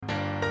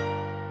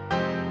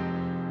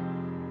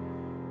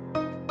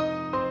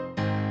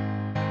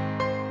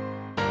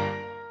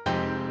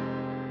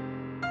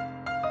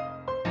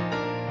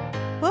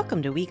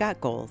Welcome to We Got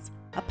Goals,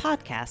 a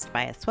podcast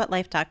by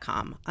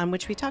sweatlife.com on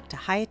which we talk to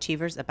high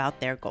achievers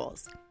about their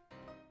goals.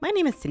 My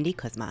name is Cindy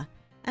Kuzma,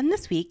 and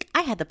this week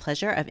I had the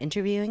pleasure of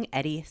interviewing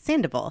Eddie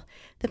Sandoval,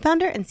 the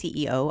founder and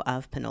CEO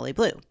of Pinole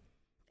Blue.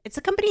 It's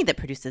a company that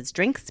produces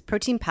drinks,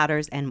 protein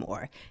powders, and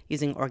more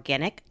using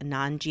organic,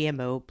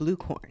 non-GMO blue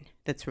corn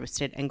that's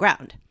roasted and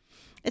ground.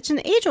 It's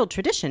an age-old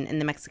tradition in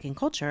the Mexican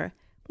culture,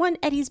 one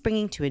Eddie's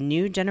bringing to a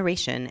new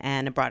generation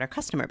and a broader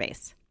customer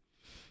base.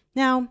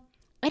 Now,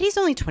 Eddie's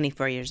only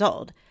 24 years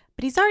old,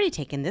 but he's already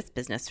taken this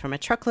business from a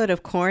truckload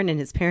of corn in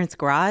his parents'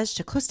 garage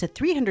to close to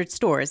 300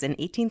 stores in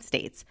 18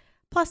 states,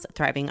 plus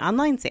thriving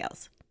online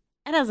sales.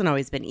 It hasn't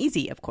always been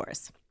easy, of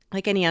course.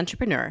 Like any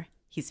entrepreneur,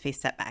 he's faced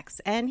setbacks,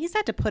 and he's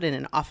had to put in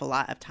an awful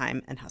lot of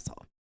time and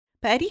hustle.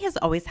 But Eddie has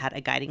always had a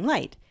guiding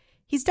light.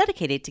 He's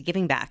dedicated to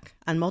giving back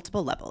on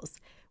multiple levels,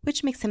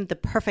 which makes him the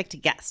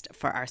perfect guest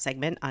for our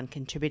segment on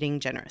contributing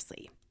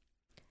generously.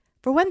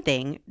 For one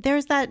thing,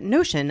 there's that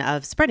notion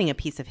of spreading a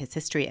piece of his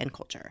history and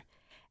culture.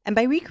 And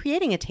by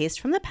recreating a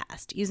taste from the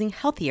past using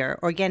healthier,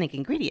 organic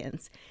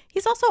ingredients,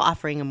 he's also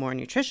offering a more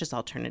nutritious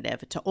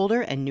alternative to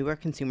older and newer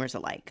consumers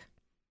alike.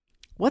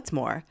 What's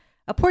more,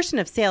 a portion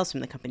of sales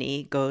from the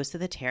company goes to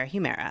the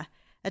Tarahumara,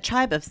 a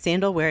tribe of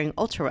sandal-wearing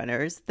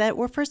ultra-runners that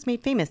were first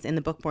made famous in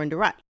the book Born to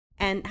Run,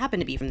 and happen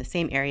to be from the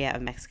same area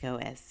of Mexico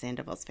as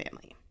Sandoval's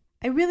family.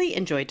 I really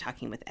enjoyed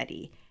talking with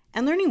Eddie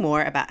and learning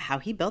more about how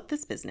he built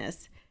this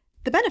business,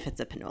 the benefits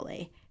of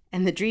Pinole,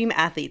 and the dream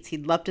athletes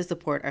he'd love to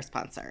support our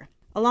sponsor,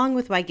 along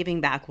with why giving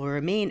back will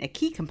remain a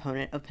key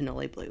component of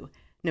Pinole Blue,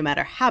 no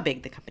matter how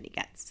big the company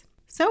gets.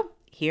 So,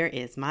 here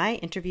is my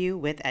interview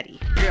with Eddie.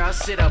 Girl, I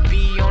said I'll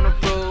be on the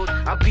road,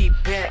 I'll be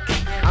back.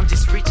 I'm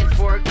just reaching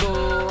for a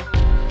goal,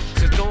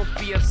 so don't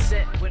be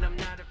upset when I'm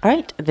not. All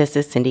right, this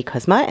is Cindy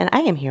Kuzma, and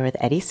I am here with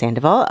Eddie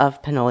Sandoval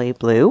of Pinole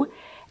Blue.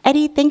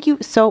 Eddie, thank you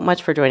so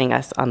much for joining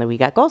us on the We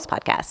Got Goals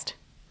podcast.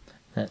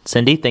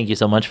 Cindy, thank you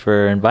so much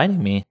for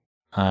inviting me.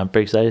 I'm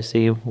pretty excited to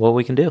see what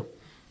we can do.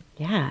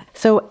 Yeah.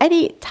 So,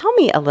 Eddie, tell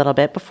me a little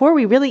bit before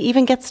we really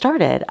even get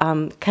started,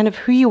 kind of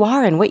who you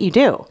are and what you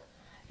do.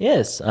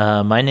 Yes,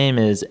 my name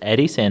is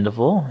Eddie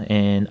Sandoval,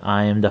 and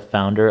I am the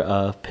founder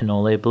of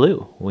Pinole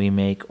Blue. We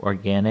make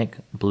organic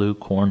blue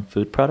corn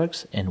food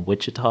products in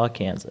Wichita,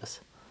 Kansas.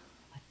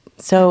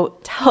 So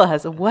tell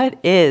us, what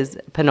is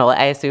Pinole?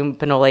 I assume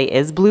Pinole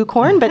is blue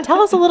corn, but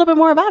tell us a little bit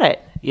more about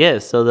it.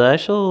 Yes, so the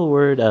actual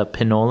word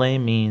Pinole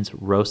means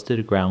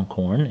roasted ground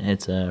corn.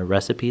 It's a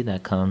recipe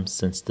that comes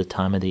since the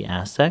time of the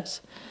Aztecs.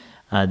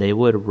 They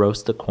would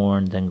roast the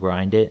corn, then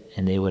grind it,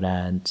 and they would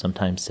add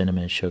sometimes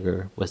cinnamon and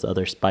sugar with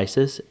other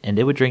spices, and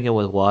they would drink it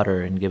with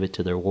water and give it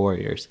to their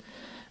warriors.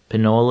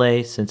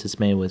 Pinole, since it's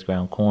made with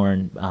ground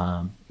corn,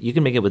 you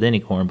can make it with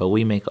any corn, but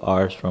we make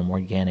ours from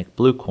organic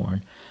blue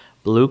corn.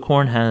 Blue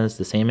corn has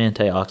the same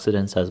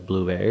antioxidants as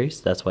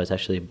blueberries. That's why it's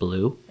actually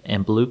blue.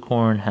 And blue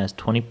corn has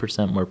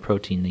 20% more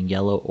protein than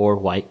yellow or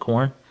white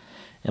corn.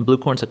 And blue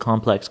corn's a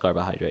complex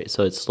carbohydrate,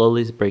 so it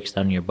slowly breaks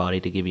down in your body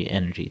to give you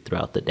energy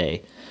throughout the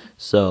day.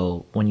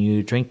 So when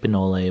you drink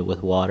Pinole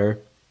with water,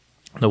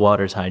 the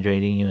water's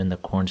hydrating you and the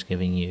corn's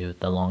giving you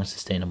the long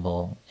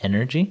sustainable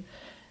energy.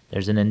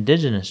 There's an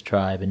indigenous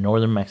tribe in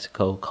northern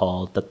Mexico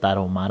called the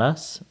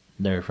Tarahumaras.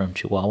 They're from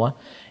Chihuahua,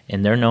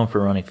 and they're known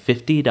for running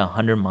 50 to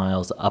 100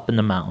 miles up in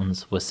the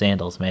mountains with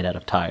sandals made out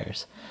of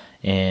tires.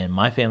 And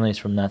my family's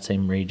from that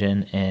same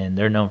region, and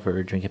they're known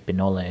for drinking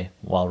Pinole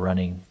while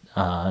running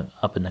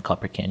up in the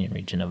Copper Canyon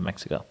region of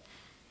Mexico.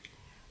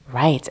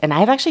 Right. And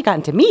I've actually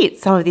gotten to meet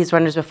some of these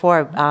runners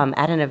before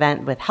at an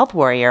event with Health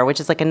Warrior,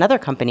 which is like another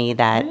company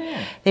that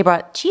they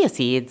brought chia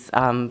seeds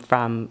from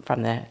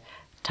the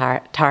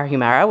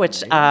Tarahumara,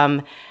 which...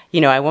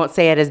 I won't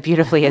say it as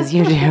beautifully as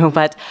you do,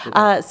 but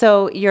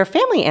so your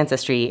family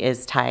ancestry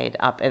is tied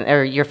up,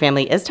 or your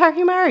family is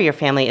Tarahumara, or your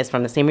family is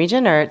from the same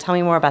region, or tell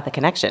me more about the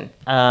connection.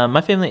 My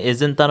family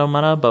isn't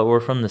Tarahumara, but we're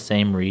from the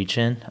same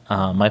region.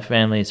 My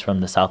family is from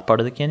the south part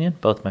of the canyon.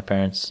 Both my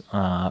parents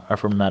are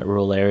from that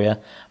rural area.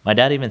 My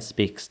dad even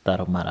speaks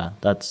Tarahumara.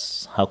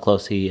 That's how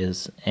close he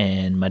is,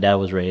 and my dad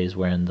was raised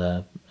wearing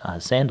the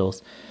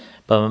sandals.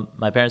 But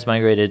my parents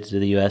migrated to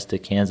the U.S., to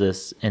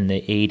Kansas in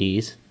the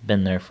 80s,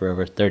 been there for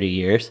over 30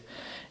 years.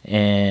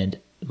 And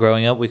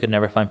growing up, we could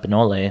never find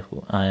Pinole.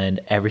 And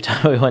every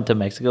time we went to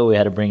Mexico, we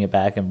had to bring it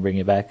back. And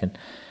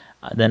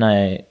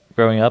then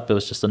growing up, it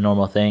was just a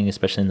normal thing,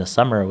 especially in the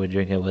summer, we'd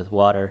drink it with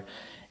water.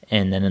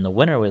 And then in the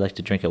winter, we like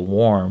to drink it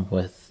warm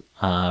with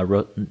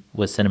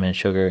cinnamon and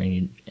sugar.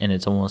 And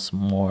it's almost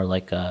more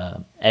like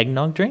a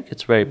eggnog drink.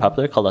 It's very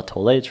popular, called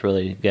Atole. It's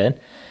really good.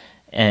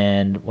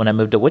 And when I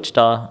moved to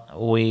Wichita,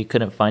 we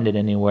couldn't find it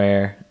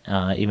anywhere,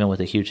 even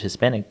with a huge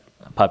Hispanic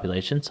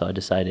population. So I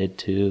decided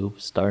to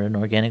start an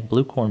organic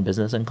blue corn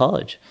business in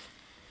college.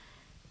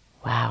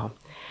 Wow.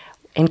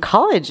 In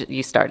college,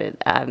 you started.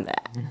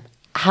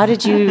 How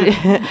did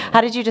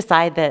you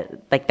decide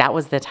that that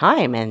was the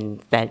time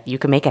and that you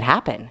could make it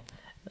happen?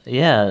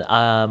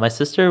 Yeah, my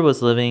sister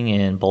was living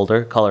in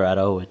Boulder,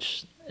 Colorado,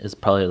 which is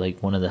probably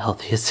like one of the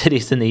healthiest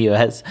cities in the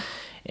U.S.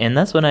 And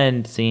that's when I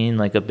had seen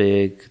like a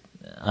big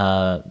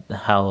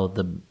how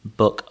the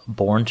book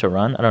Born to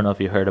Run, I don't know if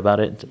you heard about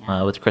it,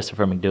 with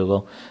Christopher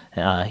McDougall.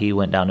 He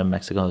went down to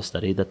Mexico to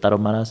study the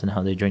Tarahumaras and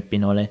how they drink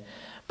pinole.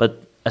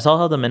 But I saw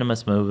how the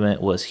minimalist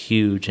movement was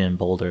huge in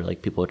Boulder.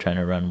 Like, people were trying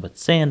to run with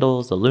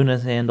sandals, the Luna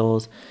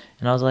sandals.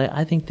 And I was like,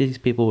 I think these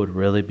people would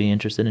really be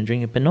interested in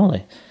drinking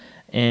pinole.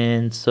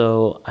 And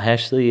so I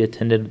actually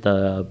attended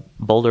the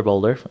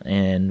Boulder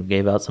and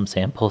gave out some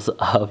samples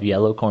of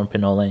yellow corn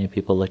pinole, and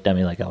people looked at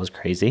me like I was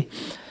crazy.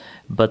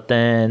 But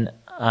then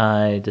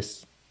I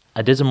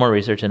did some more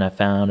research, and I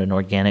found an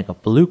organic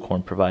blue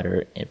corn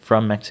provider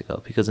from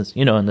Mexico, because it's,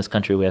 in this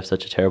country we have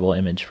such a terrible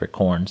image for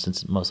corn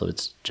since most of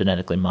it's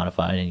genetically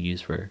modified and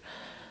used for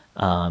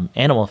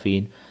animal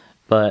feed.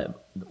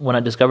 But when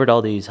I discovered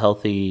all these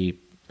healthy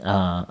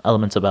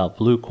elements about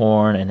blue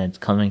corn and it's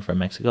coming from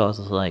Mexico, I was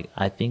like,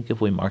 I think if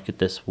we market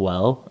this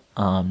well,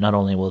 not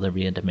only will there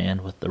be a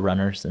demand with the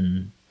runners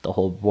and the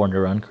whole Born to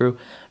Run crew,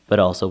 but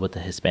also with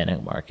the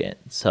Hispanic market.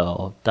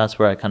 So that's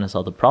where I kind of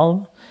saw the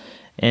problem.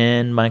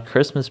 And my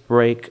Christmas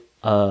break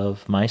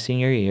of my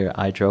senior year,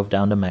 I drove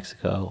down to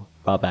Mexico,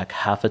 brought back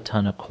half a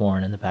ton of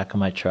corn in the back of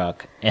my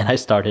truck, and I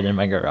started in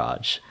my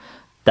garage.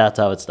 That's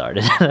how it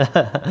started.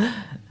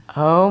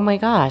 Oh my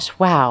gosh.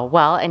 Wow.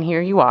 Well, and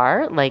here you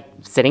are, like,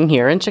 sitting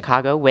here in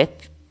Chicago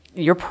with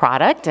your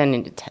product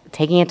and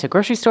taking it to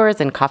grocery stores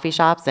and coffee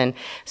shops. And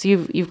so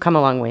you've come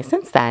a long way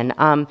since then.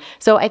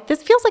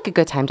 This feels like a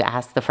good time to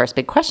ask the first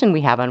big question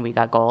we have on We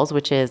Got Goals,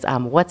 which is,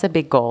 what's a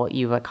big goal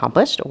you've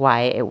accomplished?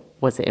 Why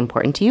was it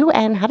important to you?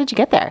 And how did you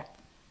get there?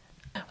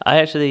 I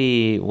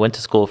actually went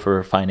to school for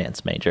a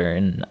finance major,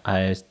 and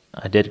I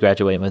did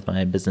graduate with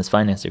my business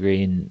finance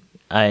degree, and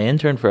I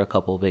interned for a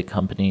couple of big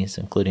companies,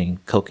 including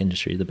Coke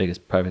Industry, the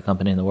biggest private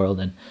company in the world.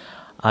 And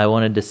I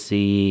wanted to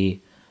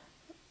see,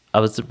 I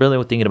was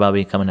really thinking about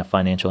becoming a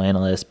financial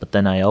analyst, but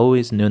then I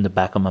always knew in the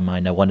back of my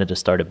mind I wanted to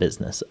start a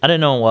business. I didn't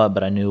know what,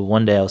 but I knew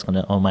one day I was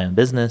going to own my own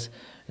business,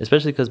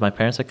 especially because my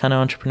parents are kind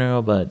of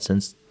entrepreneurial, but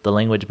since the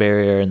language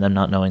barrier and them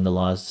not knowing the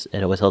laws,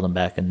 it always held them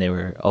back, and they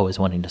were always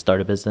wanting to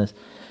start a business.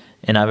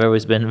 And I've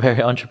always been very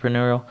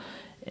entrepreneurial.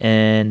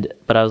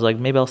 But I was like,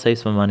 maybe I'll save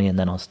some money and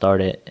then I'll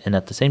start it. And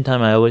at the same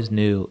time, I always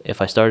knew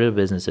if I started a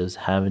business, it was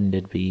having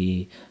to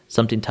be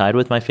something tied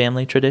with my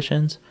family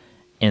traditions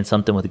and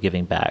something with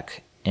giving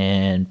back.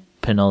 And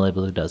Pinole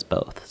Blue does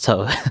both.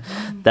 So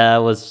that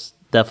was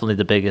definitely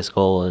the biggest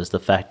goal, is the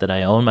fact that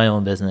I own my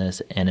own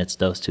business, and it's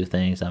those two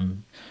things.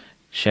 I'm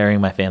sharing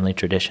my family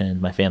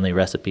traditions, my family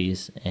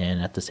recipes,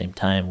 and at the same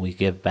time, we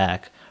give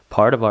back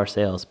part of our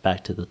sales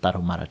back to the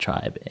Tarahumara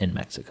tribe in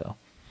Mexico.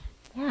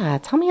 Yeah,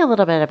 tell me a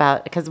little bit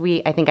about, because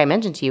I think I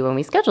mentioned to you when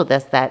we scheduled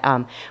this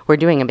that we're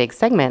doing a big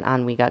segment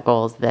on We Got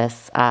Goals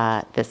this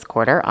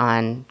quarter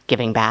on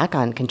giving back,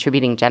 on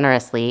contributing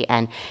generously,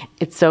 and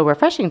it's so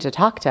refreshing to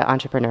talk to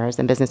entrepreneurs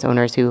and business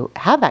owners who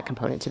have that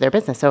component to their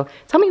business. So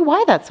tell me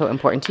why that's so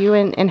important to you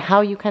and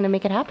how you kind of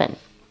make it happen.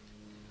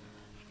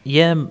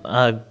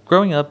 Yeah,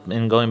 growing up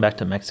and going back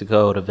to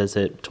Mexico to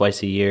visit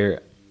twice a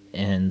year,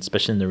 and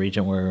especially in the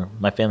region where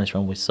my family's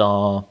from, we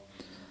saw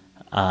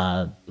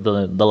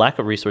the lack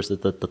of resources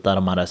that the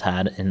Tarahumaras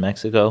had in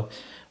Mexico.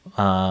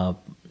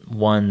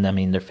 One, I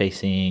mean, they're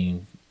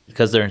facing,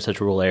 because they're in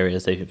such rural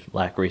areas, they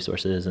lack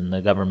resources, and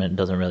the government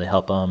doesn't really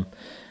help them.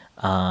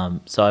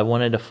 So I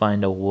wanted to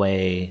find a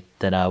way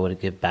that I would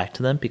give back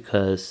to them,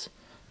 because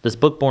this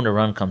book Born to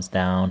Run comes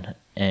down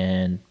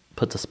and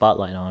puts a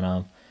spotlight on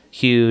them.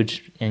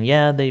 Huge. And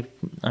yeah,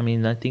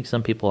 I think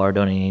some people are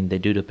donating, they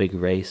do the big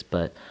race,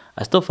 but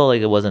I still felt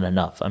like it wasn't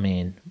enough. I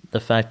mean,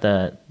 the fact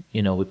that,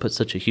 we put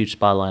such a huge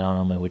spotlight on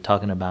them and we're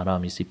talking about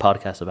them, you see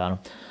podcasts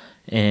about them.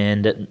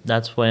 And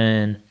that's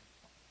when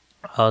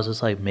I was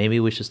just like, maybe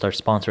we should start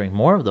sponsoring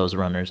more of those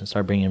runners and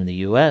start bringing them to the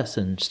U.S.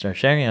 and start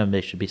sharing them.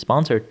 They should be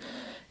sponsored.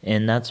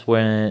 And that's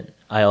when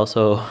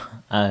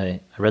I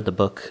read the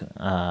book,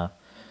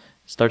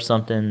 Start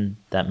Something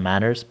That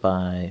Matters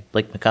by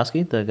Blake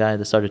McCoskey, the guy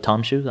that started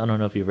Tom Shoes. I don't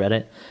know if you read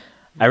it.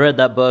 I read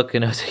that book,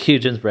 and it was a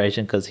huge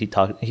inspiration, because he's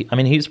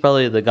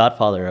probably the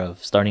godfather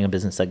of starting a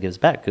business that gives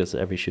back, because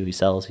every shoe he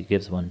sells, he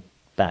gives one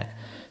back.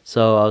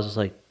 So I was just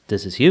like,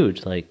 this is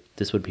huge. Like,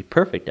 this would be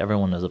perfect.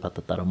 Everyone knows about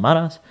the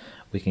Tarahumaras.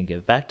 We can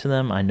give back to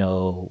them. I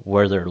know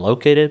where they're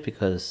located,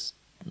 because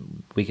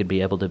we could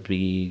be able to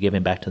be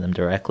giving back to them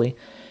directly.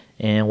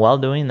 And while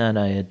doing that,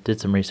 I did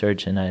some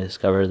research, and I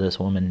discovered this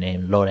woman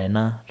named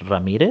Lorena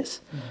Ramirez.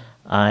 Mm-hmm.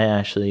 I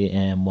actually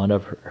am one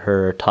of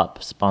her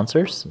top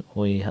sponsors.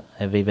 We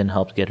have even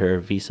helped get her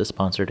visa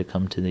sponsor to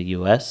come to the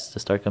U.S. to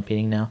start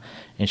competing now.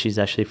 And she's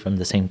actually from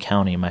the same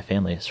county my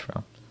family is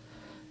from.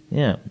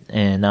 Yeah,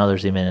 and now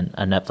there's even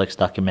a Netflix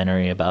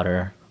documentary about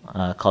her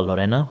called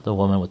Lorena, the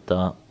woman with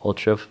the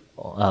ultra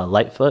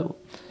light foot.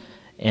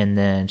 And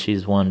then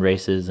she's won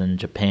races in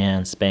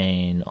Japan,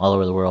 Spain, all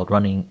over the world,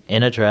 running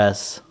in a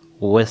dress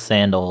with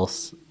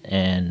sandals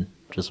and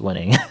just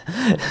winning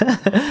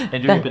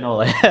and drinking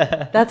pinole.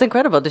 That's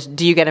incredible.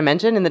 Do you get a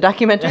mention in the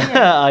documentary?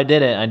 I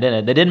didn't.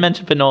 They didn't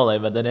mention pinole,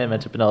 but they didn't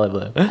mention Pinole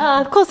Blue.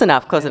 Close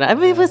enough. I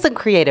mean, with some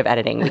creative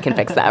editing, we can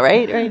fix that,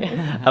 right?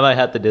 I might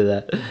have to do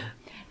that.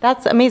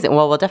 That's amazing.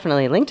 Well, we'll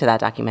definitely link to that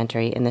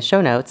documentary in the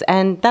show notes,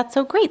 and that's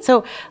so great.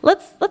 So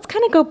let's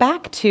kind of go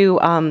back to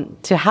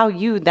how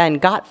you then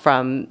got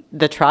from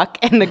the truck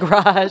and the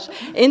garage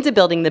into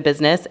building the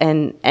business,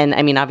 and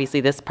I mean,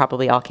 obviously, this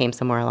probably all came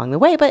somewhere along the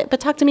way. But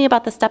talk to me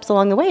about the steps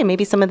along the way, and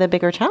maybe some of the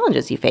bigger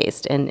challenges you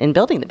faced in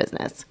building the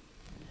business.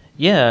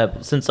 Yeah,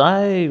 since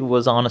I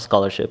was on a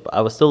scholarship,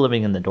 I was still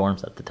living in the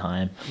dorms at the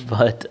time,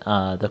 but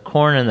the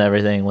corn and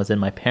everything was in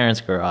my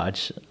parents'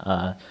 garage.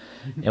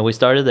 And we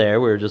started there.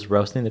 We were just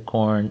roasting the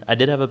corn. I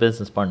did have a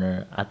business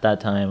partner at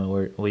that time.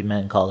 We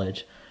met in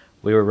college.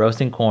 We were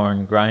roasting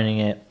corn, grinding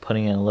it,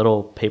 putting it in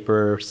little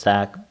paper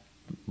sack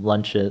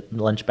lunch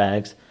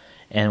bags,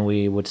 and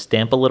we would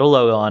stamp a little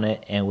logo on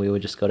it, and we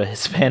would just go to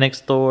Hispanic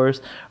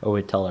stores, or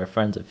we'd tell our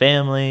friends and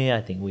family.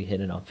 I think we hit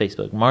it on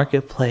Facebook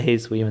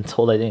Marketplace. We even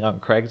sold, I think, on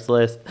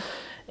Craigslist.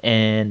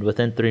 And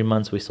within 3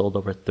 months, we sold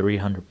over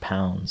 300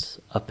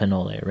 pounds of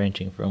pinole,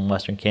 ranging from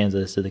western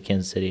Kansas to the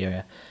Kansas City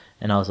area.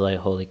 And I was like,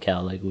 holy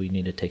cow, like, we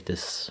need to take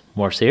this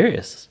more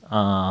serious.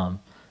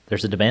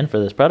 There's a demand for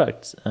this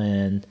product.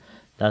 And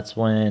that's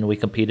when we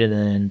competed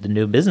in the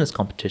new business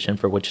competition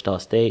for Wichita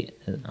State.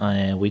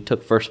 And we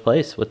took first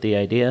place with the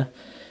idea.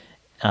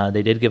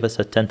 They did give us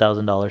a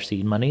 $10,000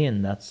 seed money,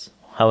 and that's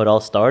how it all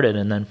started.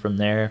 And then from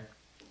there,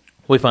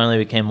 we finally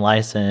became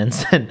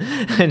licensed and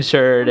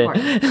insured,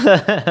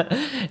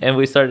 and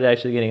we started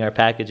actually getting our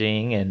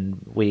packaging, and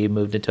we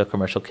moved into a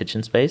commercial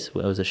kitchen space. It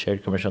was a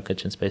shared commercial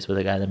kitchen space with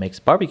a guy that makes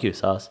barbecue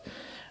sauce.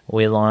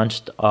 We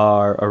launched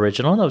our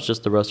original, that was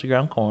just the roasted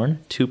ground corn,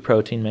 2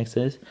 protein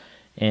mixes,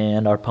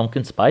 and our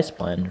pumpkin spice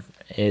blend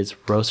is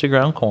roasted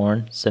ground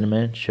corn,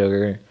 cinnamon,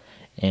 sugar,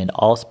 and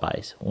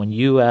allspice. When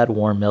you add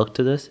warm milk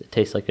to this, it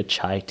tastes like a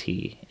chai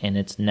tea, and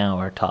it's now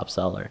our top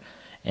seller.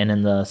 And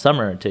in the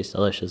summer, it tastes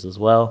delicious as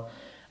well.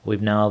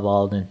 We've now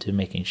evolved into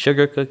making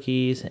sugar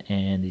cookies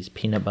and these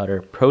peanut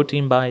butter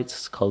protein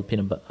bites called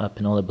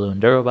Pinole Blue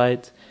Enduro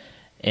Bites.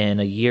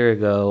 And a year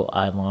ago,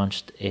 I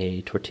launched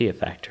a tortilla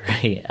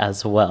factory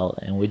as well,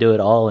 and we do it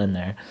all in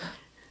there.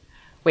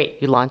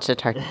 Wait, you launched a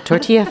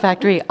tortilla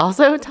factory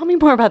also? Tell me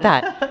more about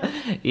that.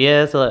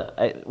 Yeah,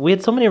 so we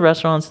had so many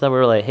restaurants that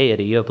were like, hey,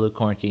 Eddie, you have blue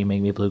corn. Can you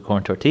make me blue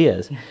corn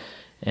tortillas?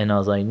 And I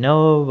was like,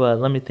 no, but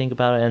let me think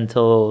about it,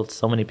 until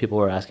so many people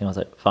were asking. I was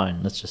like,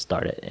 fine, let's just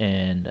start it.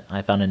 And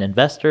I found an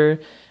investor,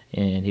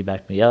 and he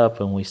backed me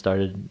up, and we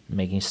started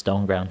making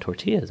stone ground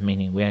tortillas,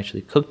 meaning we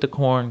actually cook the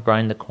corn,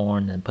 grind the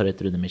corn, and put it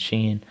through the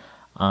machine.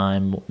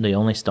 I'm the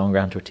only stone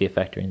ground tortilla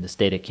factory in the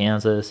state of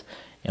Kansas,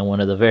 and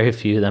one of the very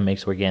few that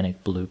makes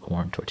organic blue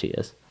corn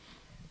tortillas.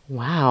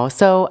 Wow.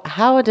 So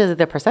how do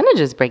the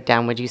percentages break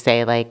down, would you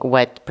say? Like,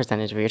 what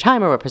percentage of your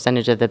time or what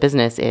percentage of the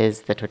business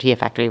is the tortilla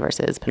factory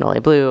versus Pinole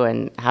Blue,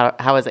 and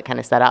how is it kind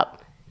of set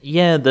up?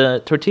 Yeah,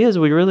 the tortillas,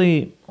 we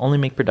really only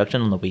make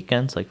production on the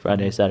weekends, like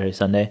Friday, Saturday,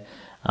 Sunday,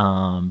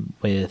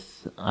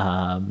 with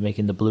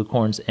making the blue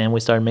corns. And we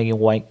started making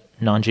white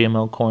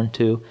non-GMO corn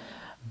too.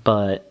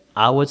 But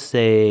I would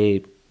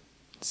say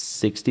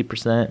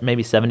 60%,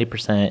 maybe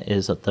 70%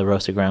 is the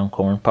roasted ground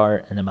corn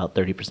part, and about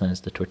 30%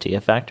 is the tortilla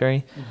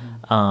factory.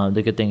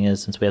 The good thing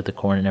is, since we have the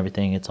corn and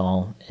everything, it's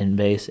all in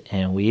base.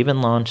 And we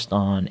even launched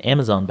on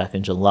Amazon back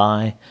in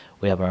July.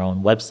 We have our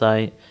own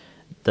website.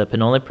 The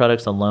Pinole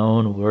products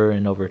alone, we're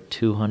in over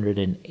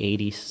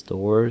 280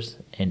 stores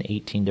in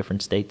 18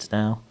 different states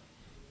now.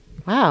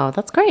 Wow,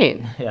 that's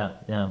great.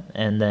 Yeah.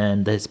 And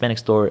then the Hispanic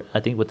store, I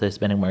think with the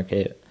Hispanic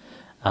market,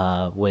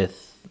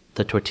 with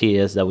the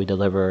tortillas that we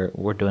deliver,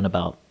 we're doing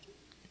about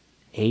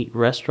 8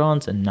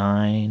 restaurants and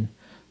 9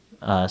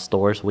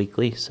 stores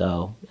weekly.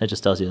 So it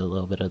just tells you a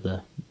little bit of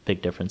the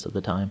big difference of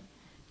the time.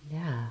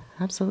 Yeah,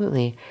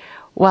 absolutely.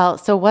 Well,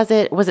 so was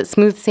it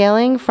smooth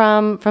sailing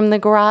from the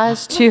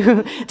garage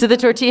to the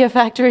tortilla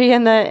factory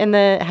in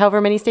the however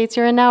many states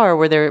you're in now, or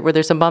were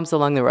there some bumps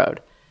along the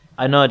road?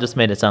 I know I just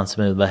made it sound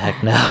smooth, but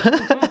heck no.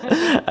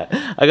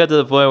 I got to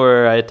the point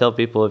where I tell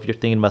people, if you're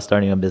thinking about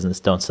starting a business,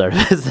 don't start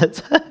a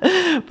business.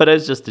 But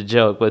it's just a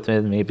joke with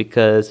me,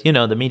 because,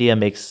 the media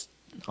makes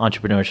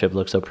entrepreneurship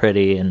look so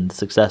pretty and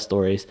success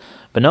stories.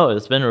 But no,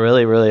 it's been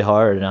really, really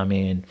hard. I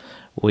mean,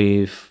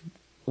 we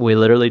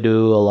literally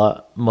do a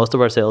lot. Most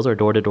of our sales are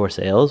door-to-door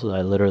sales.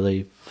 I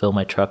literally fill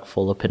my truck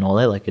full of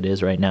pinole like it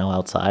is right now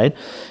outside.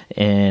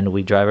 And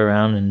we drive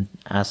around and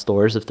ask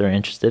stores if they're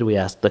interested. We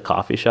ask the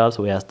coffee shops.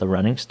 We ask the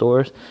running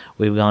stores.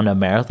 We've gone to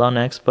marathon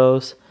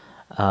expos.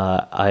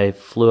 I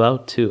flew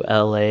out to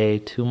LA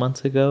 2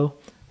 months ago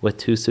with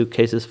 2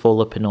 suitcases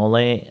full of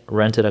pinole,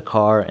 rented a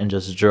car, and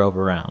just drove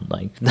around.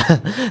 Like,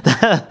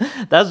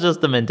 that's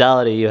just the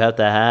mentality you have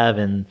to have.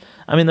 And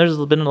I mean, there's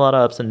been a lot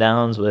of ups and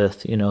downs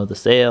with, the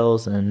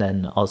sales, and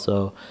then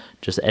also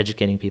just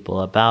educating people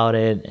about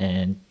it,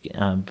 and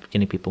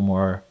getting people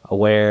more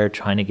aware,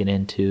 trying to get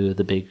into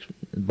the big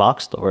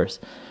box stores.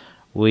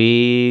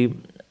 We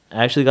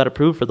actually got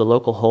approved for the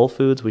local Whole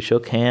Foods. We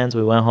shook hands,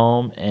 we went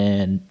home,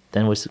 and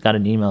then we got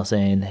an email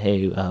saying,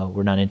 hey,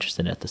 we're not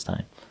interested at this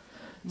time.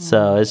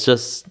 So it's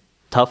just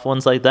tough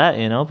ones like that,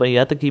 but you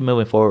have to keep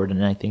moving forward.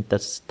 And I think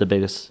that's the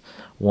biggest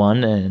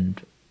one.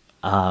 And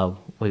I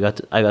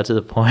got to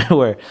the point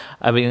where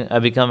I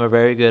become a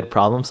very good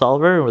problem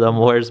solver that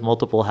wears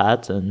multiple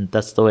hats, and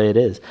that's the way it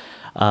is.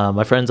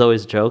 My friends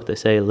always joke. They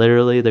say,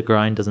 literally, the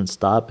grind doesn't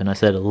stop. And I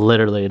said,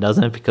 literally, it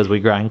doesn't, because we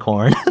grind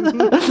corn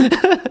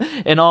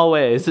in all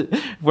ways.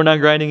 If we're not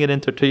grinding it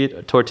into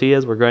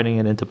tortillas, we're grinding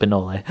it into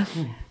pinole.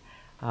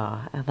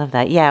 Oh, I love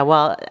that. Yeah,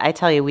 well, I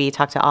tell you, we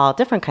talk to all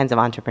different kinds of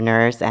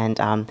entrepreneurs and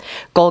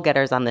goal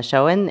getters on the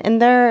show,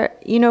 and they're,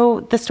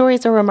 the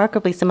stories are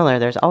remarkably similar.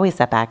 There's always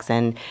setbacks,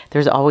 and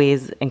there's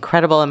always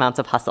incredible amounts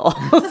of hustle.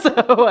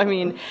 So, I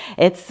mean,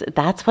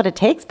 that's what it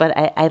takes. But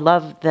I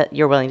love that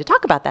you're willing to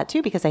talk about that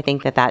too, because I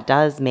think that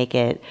does make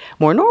it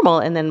more normal,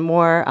 and then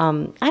more,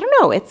 I don't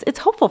know, it's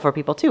hopeful for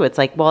people too. It's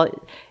like, well,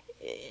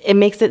 it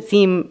makes it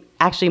seem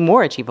actually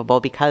more achievable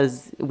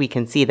because we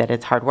can see that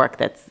it's hard work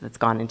that's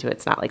gone into it.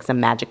 It's not like some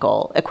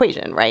magical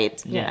equation,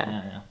 right?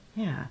 Yeah.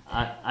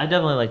 I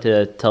definitely like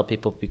to tell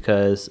people,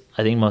 because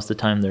I think most of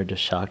the time they're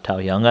just shocked how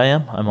young I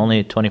am. I'm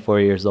only 24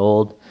 years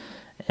old.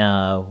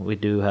 We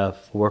do have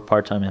 4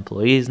 part-time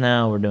employees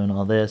now. We're doing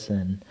all this,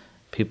 and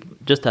people,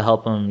 just to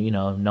help them,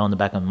 know in the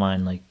back of my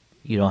mind, like,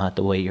 you don't have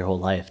to wait your whole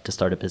life to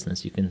start a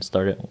business. You can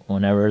start it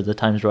whenever the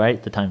time's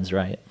right. The time's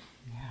right.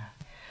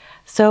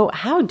 So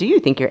how do you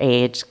think your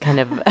age kind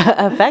of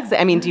affects it?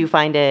 I mean, do you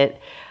find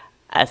it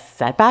a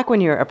setback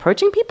when you're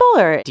approaching people,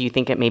 or do you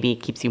think it maybe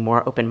keeps you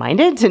more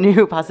open-minded to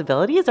new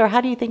possibilities, or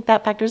how do you think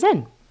that factors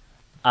in?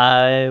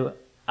 I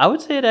would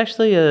say it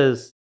actually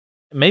is,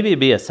 maybe it'd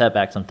be a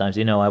setback sometimes.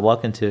 I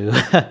walk into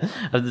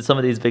some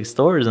of these big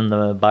stores, and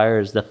the buyer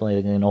is definitely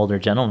an older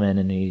gentleman,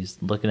 and he's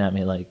looking at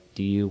me like,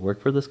 do you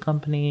work for this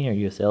company? Are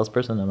you a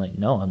salesperson? I'm like,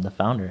 no, I'm the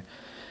founder.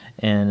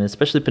 And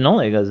especially pinole,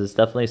 because it's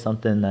definitely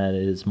something that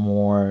is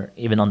more,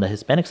 even on the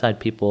Hispanic side,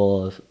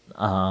 people of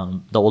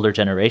the older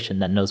generation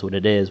that knows what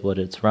it is, what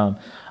it's from.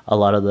 A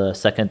lot of the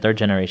second, third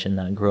generation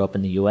that grew up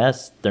in the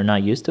U.S., they're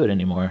not used to it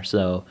anymore.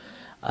 So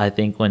I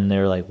think when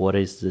they're like, what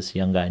does this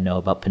young guy know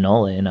about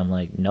pinole? And I'm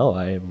like, no,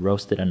 I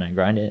roast it and I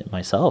grind it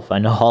myself. I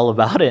know all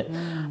about it.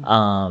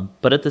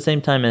 But at the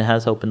same time, it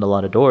has opened a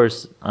lot of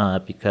doors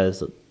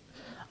because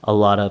a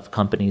lot of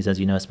companies, as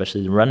you know,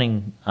 especially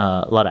running,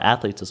 a lot of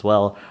athletes as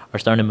well, are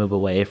starting to move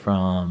away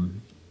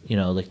from,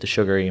 like the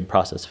sugary and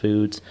processed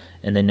foods.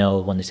 And they know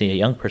when they see a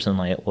young person,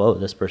 like, whoa,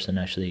 this person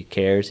actually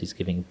cares. He's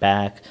giving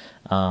back.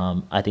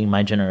 I think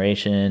my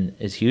generation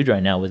is huge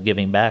right now with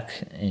giving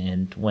back.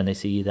 And when they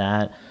see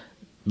that,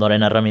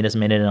 Lorena Ramirez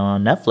made it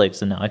on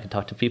Netflix, and now I can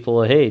talk to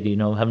people, hey, do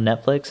you have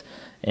Netflix?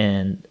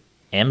 And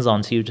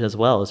Amazon's huge as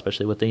well,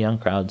 especially with the young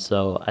crowd.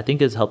 So I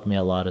think it's helped me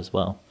a lot as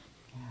well.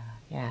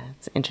 Yeah,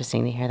 it's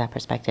interesting to hear that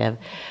perspective.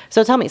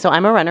 So tell me, so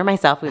I'm a runner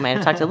myself. We might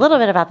have talked a little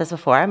bit about this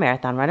before, a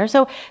marathon runner.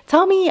 So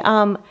tell me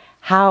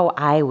how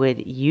I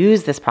would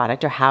use this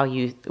product, or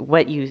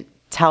what you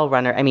tell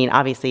runner. I mean,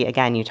 obviously,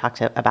 again, you talked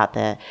about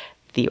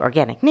the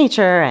organic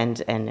nature and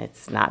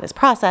it's not as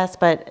processed,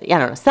 but I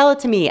don't know, sell it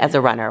to me as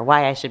a runner,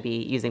 why I should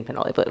be using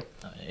Pinole Blue.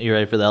 You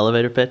ready for the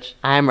elevator pitch?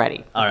 I'm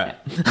ready. All right.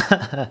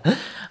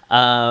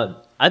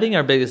 I think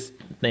our biggest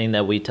thing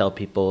that we tell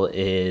people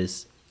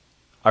is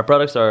our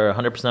products are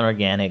 100%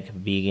 organic,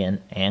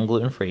 vegan, and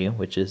gluten-free,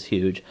 which is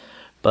huge.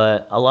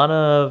 But a lot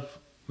of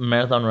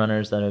marathon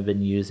runners that have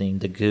been using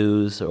the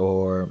Goose,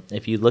 or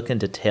if you look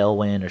into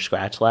Tailwind or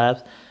Scratch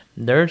Labs,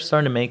 they're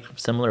starting to make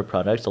similar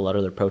products, a lot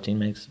of their protein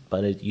mix,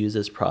 but it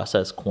uses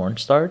processed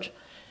cornstarch.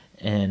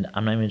 And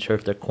I'm not even sure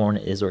if their corn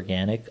is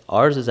organic.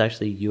 Ours is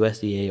actually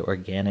USDA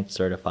organic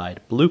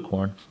certified blue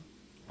corn,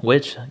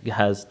 which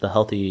has the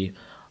healthy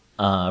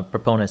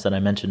proponents that I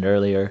mentioned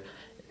earlier.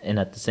 And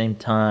at the same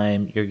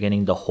time, you're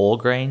getting the whole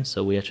grain.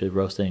 So we actually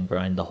roast it and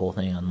grind the whole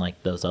thing,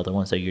 unlike those other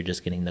ones that you're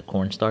just getting the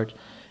cornstarch.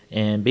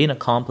 And being a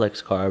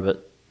complex carb,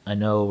 I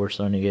know we're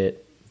starting to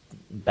get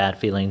bad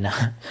feeling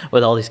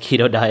with all these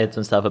keto diets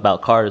and stuff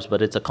about carbs,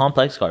 but it's a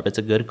complex carb. It's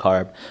a good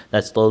carb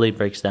that slowly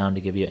breaks down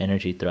to give you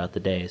energy throughout the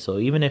day. So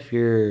even if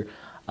you're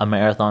a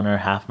marathoner,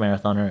 half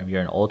marathoner, if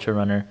you're an ultra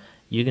runner,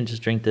 you can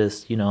just drink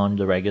this, on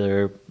the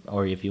regular,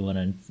 or if you want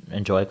to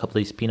enjoy a couple of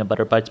these peanut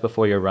butter bites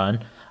before your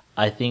run.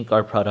 I think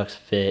our products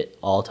fit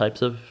all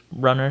types of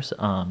runners.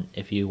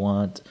 If you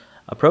want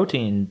a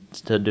protein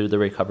to do the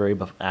recovery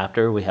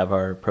after, we have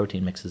our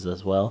protein mixes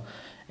as well.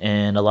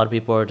 And a lot of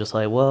people are just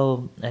like,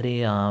 well,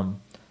 Eddie,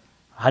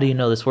 how do you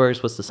know this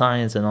works? What's the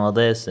science and all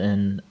this?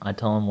 And I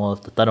tell them, well,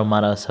 if the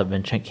Tarahumaras have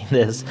been drinking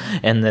this,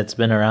 and it's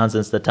been around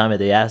since the time of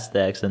the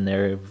Aztecs, and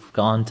they've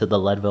gone to the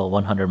Leadville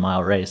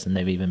 100-mile race, and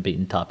they've even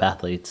beaten top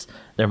athletes,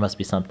 there must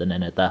be something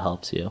in it that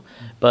helps you.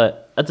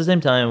 But at the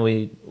same time,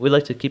 we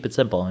like to keep it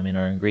simple. I mean,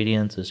 our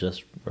ingredients is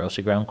just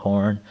roasted ground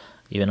corn.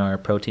 Even our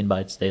protein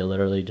bites, they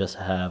literally just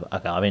have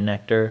agave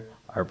nectar,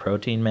 our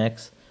protein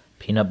mix,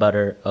 peanut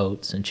butter,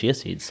 oats, and chia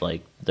seeds.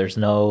 Like, there's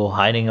no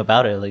hiding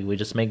about it. Like, we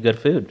just make good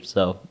food.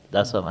 So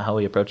that's how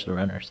we approach the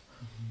runners.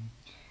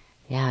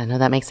 Yeah, no,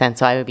 that makes sense.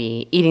 So I would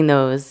be eating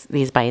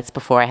these bites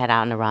before I head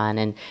out on a run,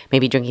 and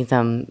maybe drinking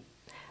some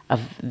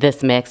of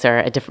this mix, or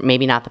a different,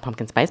 maybe not the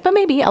pumpkin spice, but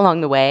maybe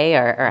along the way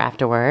or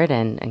afterward,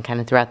 and kind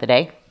of throughout the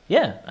day.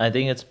 Yeah, I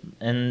think it's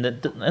and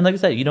like I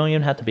said, you don't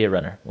even have to be a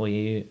runner.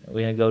 We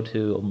go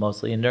to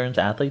mostly endurance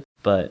athletes,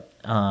 but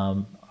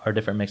our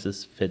different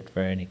mixes fit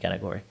for any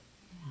category.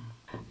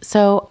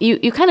 So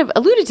you kind of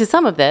alluded to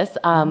some of this,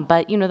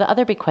 but the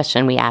other big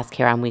question we ask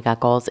here on We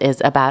Got Goals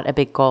is about a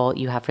big goal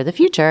you have for the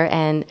future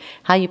and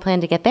how you plan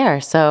to get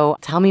there. So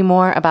tell me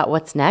more about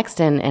what's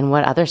next and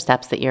what other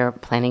steps that you're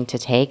planning to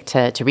take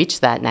to reach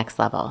that next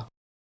level.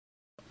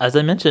 As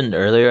I mentioned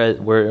earlier,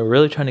 we're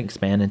really trying to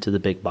expand into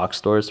the big box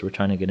stores. We're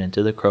trying to get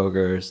into the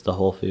Krogers, the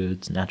Whole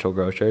Foods, natural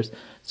grocers.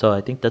 So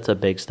I think that's a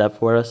big step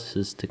for us,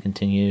 is to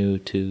continue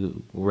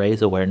to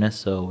raise awareness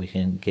so we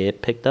can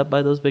get picked up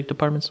by those big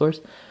department stores.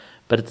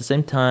 But at the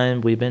same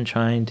time, we've been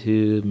trying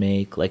to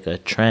make like a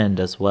trend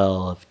as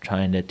well of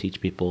trying to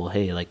teach people,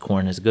 hey, like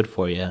corn is good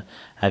for you.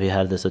 Have you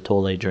had this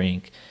Atole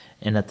drink?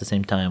 And at the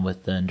same time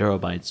with the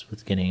EnduroBites,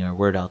 with getting our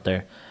word out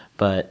there.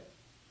 But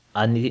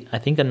I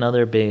think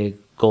another big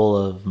goal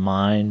of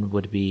mine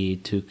would be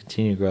to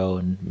continue to grow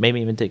and maybe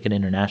even take it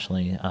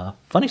internationally.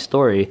 Funny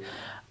story,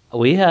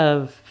 we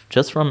have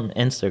just from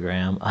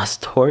Instagram a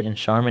store in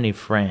Chamonix,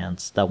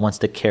 France that wants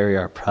to carry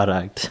our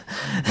product.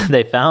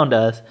 They found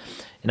us,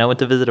 and I went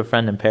to visit a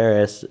friend in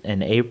Paris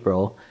in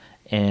April,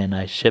 and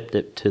I shipped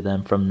it to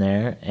them from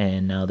there,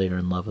 and now they're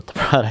in love with the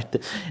product.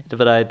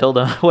 But I told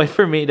them, wait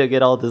for me to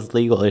get all these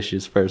legal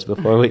issues first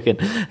before we can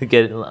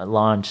get it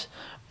launched.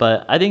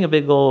 But I think a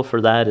big goal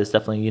for that is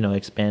definitely,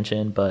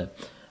 expansion. But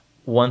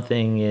one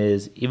thing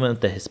is, even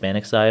with the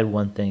Hispanic side,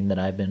 one thing that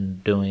I've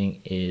been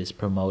doing is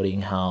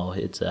promoting how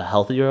it's a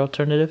healthier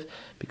alternative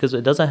because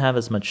it doesn't have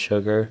as much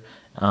sugar.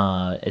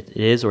 It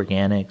is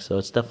organic, so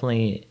it's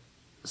definitely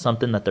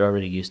something that they're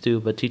already used to.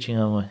 But teaching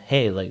them,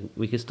 hey, like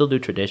we can still do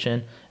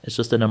tradition. It's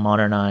just in a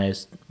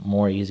modernized,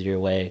 more easier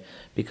way.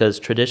 Because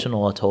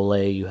traditional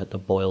Atole, you had to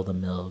boil the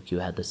milk, you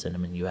had the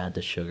cinnamon, you had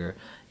the sugar,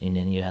 and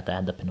then you have to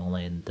add the pinole,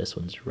 and this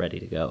one's ready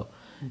to go.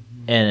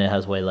 Mm-hmm. And it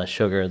has way less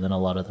sugar than a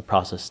lot of the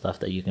processed stuff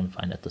that you can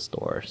find at the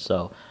store.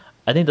 So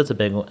I think that's a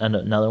big one. And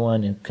another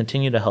one, and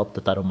continue to help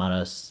the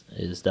Tarumaras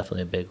is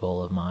definitely a big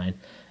goal of mine.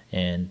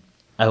 And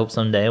I hope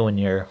someday when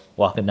you're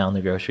walking down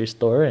the grocery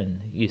store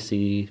and you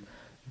see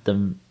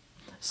the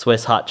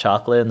Swiss hot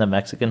chocolate and the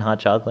Mexican hot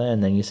chocolate,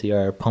 and then you see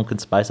our pumpkin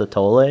spice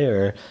Atole,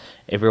 or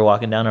if you're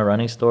walking down a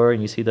running store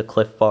and you see the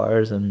Cliff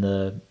bars and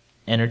the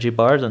energy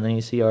bars, and then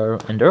you see our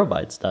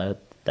EnduroBites,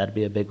 that'd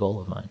be a big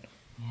goal of mine.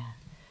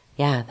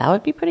 Yeah, that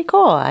would be pretty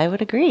cool. I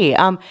would agree.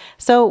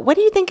 So what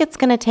do you think it's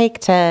going to take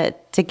to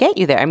get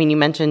you there? I mean, you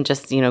mentioned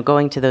just,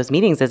 going to those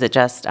meetings. Is it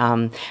just,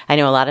 I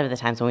know a lot of the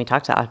times when we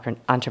talk to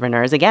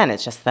entrepreneurs, again,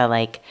 it's just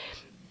the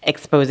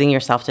exposing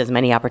yourself to as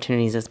many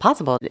opportunities as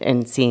possible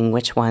and seeing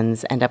which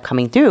ones end up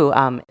coming through.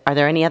 Are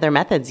there any other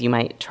methods you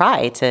might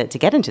try to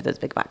get into those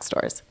big box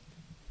stores?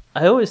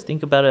 I always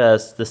think about it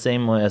as the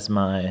same way as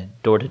my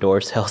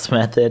door-to-door sales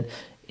method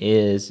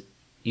is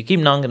you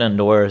keep knocking on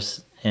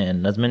doors,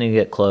 and as many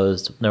get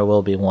closed, there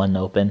will be one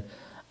open.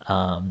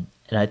 And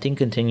I think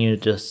continue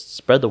to just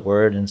spread the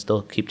word and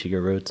still keep to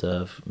your roots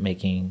of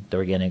making the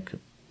organic,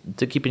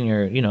 to keeping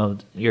your,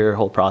 your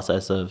whole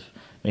process of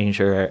making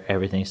sure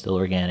everything's still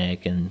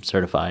organic and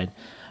certified.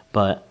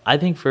 But I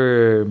think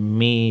for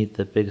me,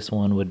 the biggest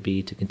one would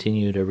be to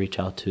continue to reach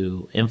out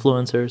to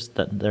influencers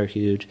that they're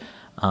huge,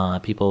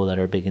 people that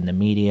are big in the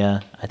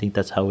media. I think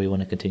that's how we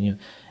want to continue.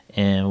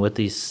 And with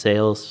these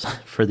sales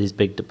for these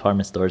big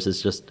department stores,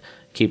 it's just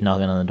keep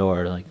knocking on the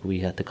door. Like we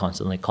have to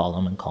constantly call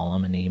them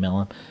and email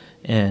them.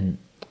 And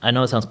I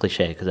know it sounds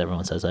cliche because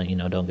everyone says that,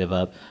 don't give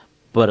up.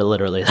 But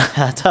literally,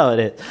 that's how it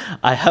is.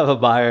 I have a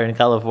buyer in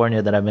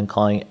California that I've been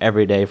calling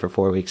every day for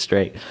 4 weeks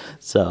straight.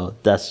 So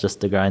that's just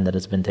the grind that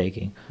it's been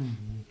taking.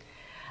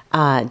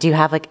 Mm-hmm. Do you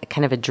have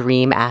kind of a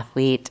dream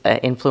athlete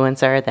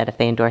influencer that if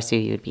they endorse you,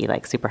 you'd be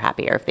super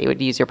happy, or if they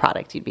would use your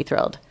product, you'd be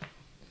thrilled?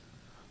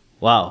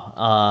 Wow.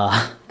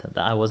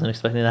 I wasn't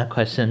expecting that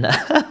question.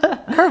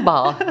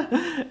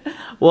 Curveball.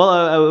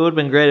 Well, it would have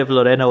been great if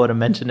Lorena would have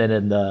mentioned it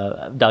in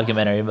the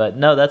documentary, but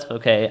no, that's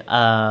okay.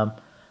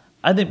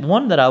 I think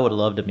one that I would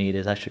love to meet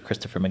is actually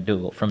Christopher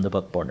McDougall from the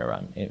book Born to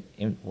Run.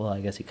 Well, I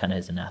guess he kind of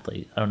is an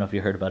athlete. I don't know if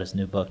you heard about his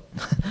new book.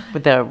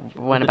 With the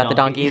one about the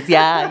donkeys.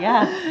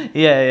 Yeah.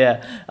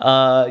 Yeah.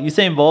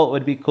 Usain Bolt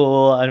would be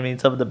cool. I mean,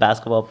 some of the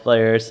basketball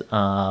players.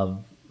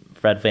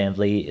 Fred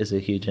VanVleet is a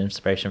huge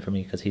inspiration for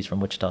me because he's from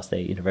Wichita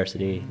State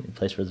University. He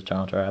plays for the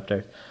Toronto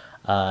Raptors.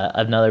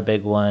 Another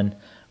big one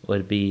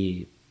would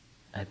be,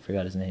 I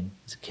forgot his name.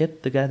 Is it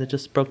Kip, the guy that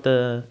just broke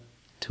the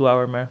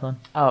 2-hour marathon?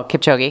 Oh,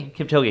 Kipchoge.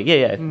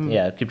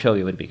 Yeah.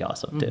 Kipchoge would be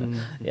awesome too.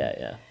 Mm-hmm.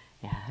 Yeah.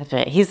 Yeah, that's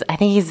right. I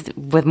think he's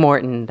with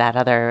Morton, that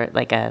other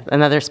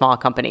another small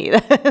company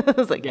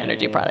that's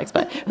energy products.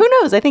 But who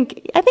knows? I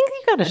think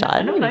you got a shot.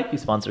 I know Nike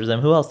sponsors them.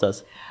 Who else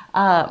does?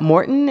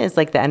 Morton is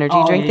the energy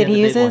drink that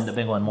he uses. The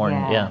big one,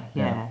 Morton.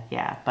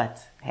 Yeah.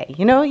 But hey,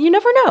 you never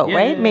know, Yeah,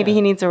 right? yeah, Maybe yeah.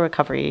 he needs a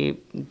recovery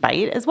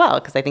bite as well,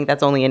 because I think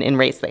that's only an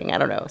in-race thing. I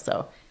don't know.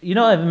 So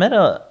I've met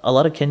a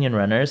lot of Kenyan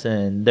runners,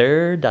 and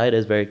their diet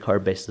is very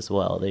carb based as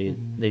well.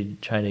 They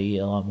try to eat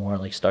a lot more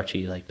like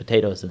starchy, like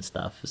potatoes and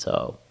stuff.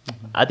 So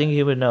I think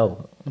he would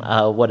know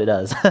what it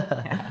does.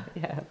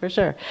 yeah, for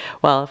sure.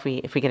 Well,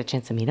 if we get a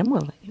chance to meet him,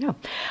 we'll let you know.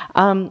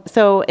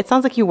 So it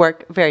sounds like you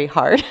work very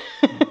hard.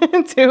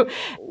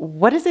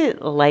 What is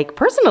it like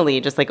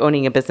personally, just like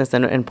owning a business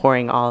and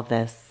pouring all of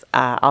this,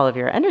 all of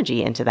your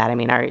energy into that? I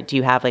mean, do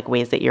you have like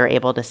ways that you're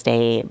able to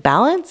stay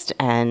balanced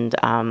and,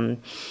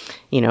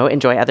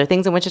 enjoy other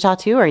things in Wichita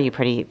too? Or are you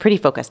pretty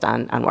focused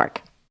on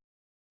work?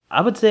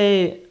 I would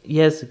say,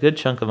 yes, a good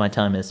chunk of my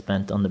time is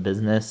spent on the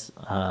business,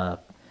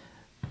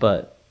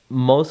 but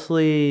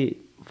mostly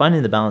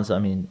finding the balance, I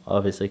mean,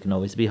 obviously it can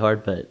always be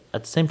hard, but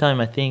at the same time,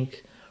 I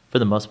think for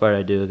the most part,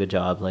 I do a good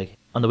job. Like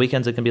on the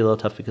weekends, it can be a little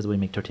tough because we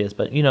make tortillas,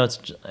 but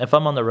if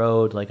I'm on the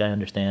road, like I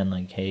understand,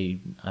 like, hey,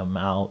 I'm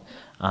out,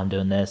 I'm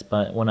doing this,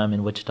 but when I'm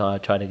in Wichita, I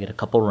try to get a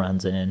couple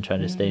runs in, try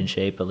to stay in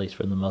shape, at least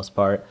for the most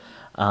part.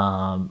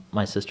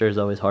 My sister is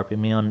always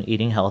harping me on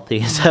eating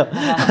healthy, so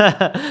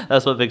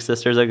that's what big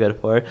sisters are good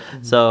for.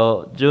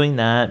 So doing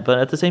that, but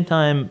at the same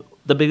time,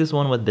 the biggest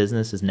one with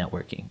business is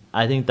networking.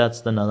 I think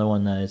that's another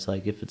one that is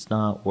like, if it's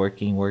not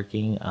working,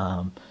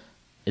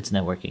 it's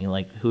networking.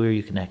 Like, who are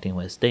you connecting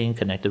with? Staying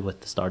connected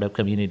with the startup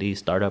community,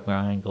 startup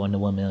grind, going to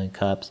 1 million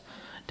cups,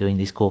 doing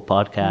these cool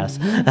podcasts,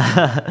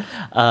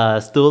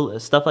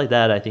 stuff like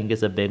that. I think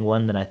is a big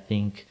one that I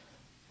think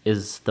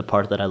is the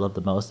part that I love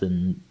the most,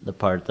 and the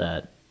part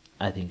that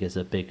I think is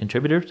a big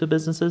contributor to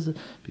businesses,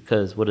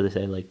 because what do they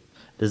say? Like,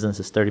 business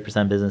is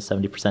 30% business,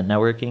 70%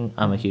 networking.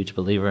 I'm a huge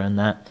believer in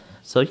that.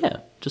 So yeah,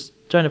 just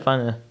trying to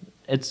find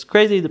it's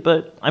crazy,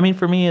 but I mean,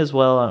 for me as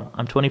well,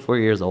 I'm 24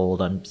 years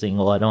old. I'm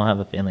single. I don't have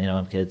a family. I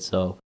don't have kids.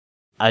 So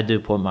I do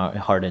put my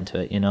heart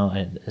into it,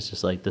 and it's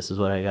just like, this is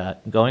what I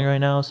got going right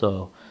now.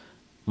 So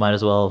might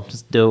as well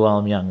just do it while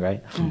I'm young,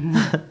 right?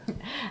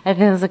 I think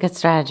that's a good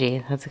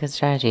strategy.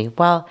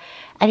 Well,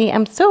 Eddie,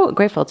 I'm so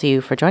grateful to you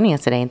for joining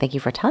us today, and thank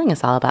you for telling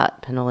us all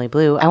about Pinole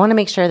Blue. I want to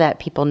make sure that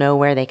people know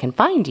where they can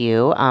find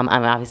you.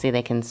 Obviously,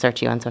 they can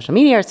search you on social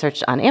media or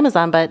search on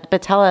Amazon, but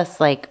tell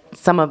us like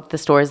some of the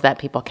stores that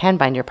people can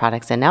find your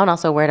products in now, and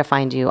also where to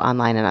find you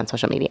online and on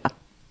social media.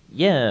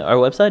 Yeah, our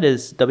website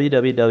is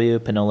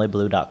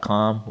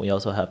www.pinoleblue.com. We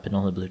also have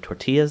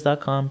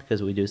pinolebluetortillas.com,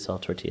 because we do sell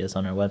tortillas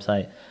on our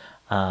website.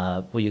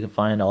 You can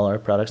find all our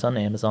products on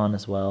Amazon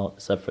as well,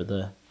 except for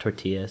the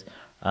tortillas.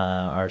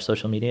 Our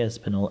social media is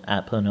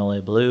at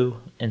Pinole Blue.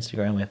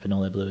 Instagram, we have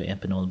Pinole Blue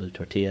and Pinole Blue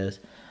Tortillas.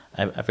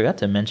 I forgot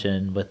to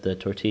mention with the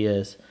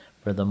tortillas,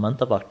 for the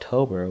month of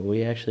October,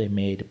 we actually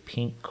made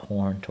pink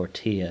corn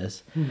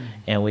tortillas,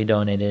 and we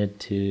donated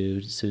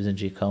to Susan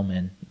G.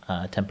 Komen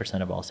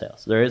 10% of all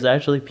sales. There is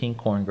actually pink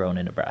corn grown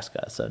in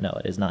Nebraska, so no,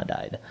 it is not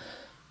dyed.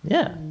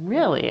 Yeah.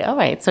 Really? All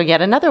right. So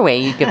yet another way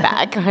you give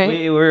back,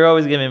 right? We're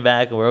always giving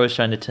back, and we're always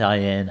trying to tie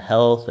in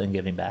health and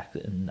giving back,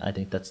 and I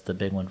think that's the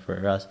big one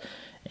for us.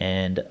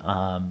 And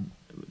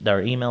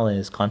our email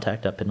is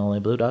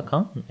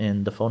contact@pinoleblue.com,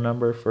 and the phone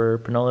number for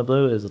Pinole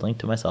Blue is linked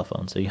to my cell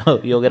phone, so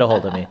you'll get a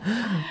hold of me.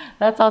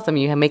 That's awesome.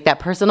 You make that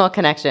personal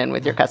connection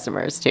with your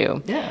customers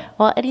too. Yeah.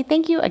 Well, Eddie,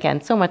 thank you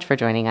again so much for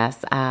joining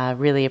us.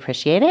 Really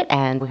appreciate it,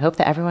 and we hope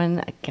that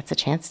everyone gets a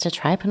chance to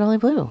try Pinole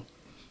Blue.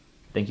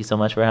 Thank you so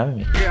much for having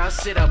me. Girl, I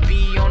said I'll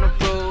be on the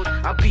road,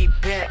 I'll be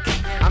back.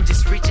 I'm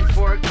just reaching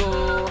for a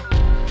goal.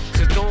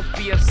 So don't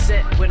be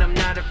upset when I'm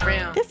not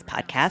around. This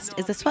podcast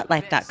is a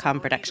sweatlife.com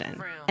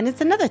production, and it's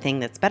another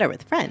thing that's better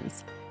with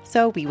friends.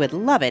 So we would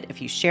love it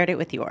if you shared it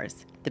with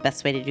yours. The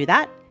best way to do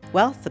that?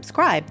 Well,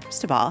 subscribe,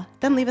 first of all,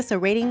 then leave us a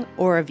rating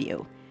or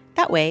review.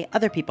 That way,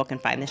 other people can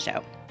find the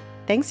show.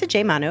 Thanks to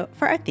Jay Mano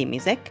for our theme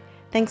music.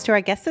 Thanks to our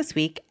guest this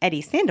week,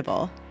 Eddie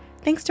Sandoval.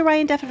 Thanks to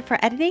Ryan Deffin for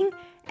editing.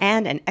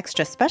 And an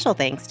extra special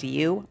thanks to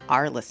you,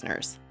 our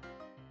listeners.